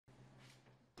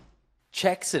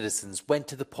Czech citizens went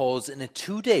to the polls in a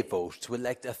two-day vote to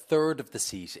elect a third of the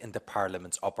seat in the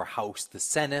Parliament's upper house, the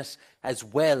Senate, as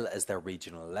well as their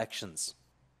regional elections.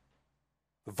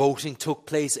 Voting took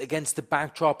place against the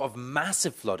backdrop of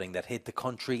massive flooding that hit the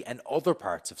country and other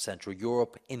parts of Central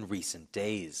Europe in recent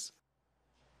days.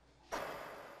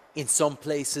 In some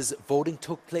places, voting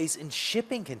took place in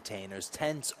shipping containers,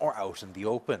 tents, or out in the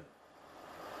open.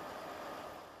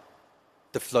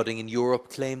 The flooding in Europe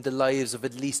claimed the lives of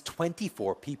at least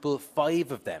 24 people,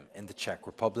 5 of them in the Czech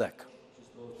Republic.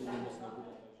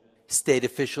 State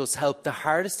officials helped the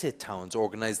hardest-hit towns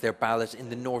organise their ballot in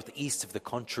the northeast of the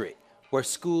country, where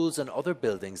schools and other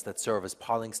buildings that serve as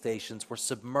polling stations were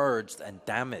submerged and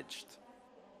damaged.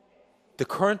 The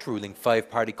current ruling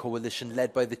five-party coalition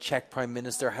led by the Czech Prime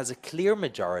Minister has a clear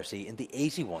majority in the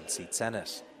 81-seat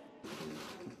Senate.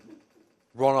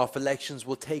 Runoff elections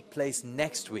will take place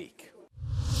next week.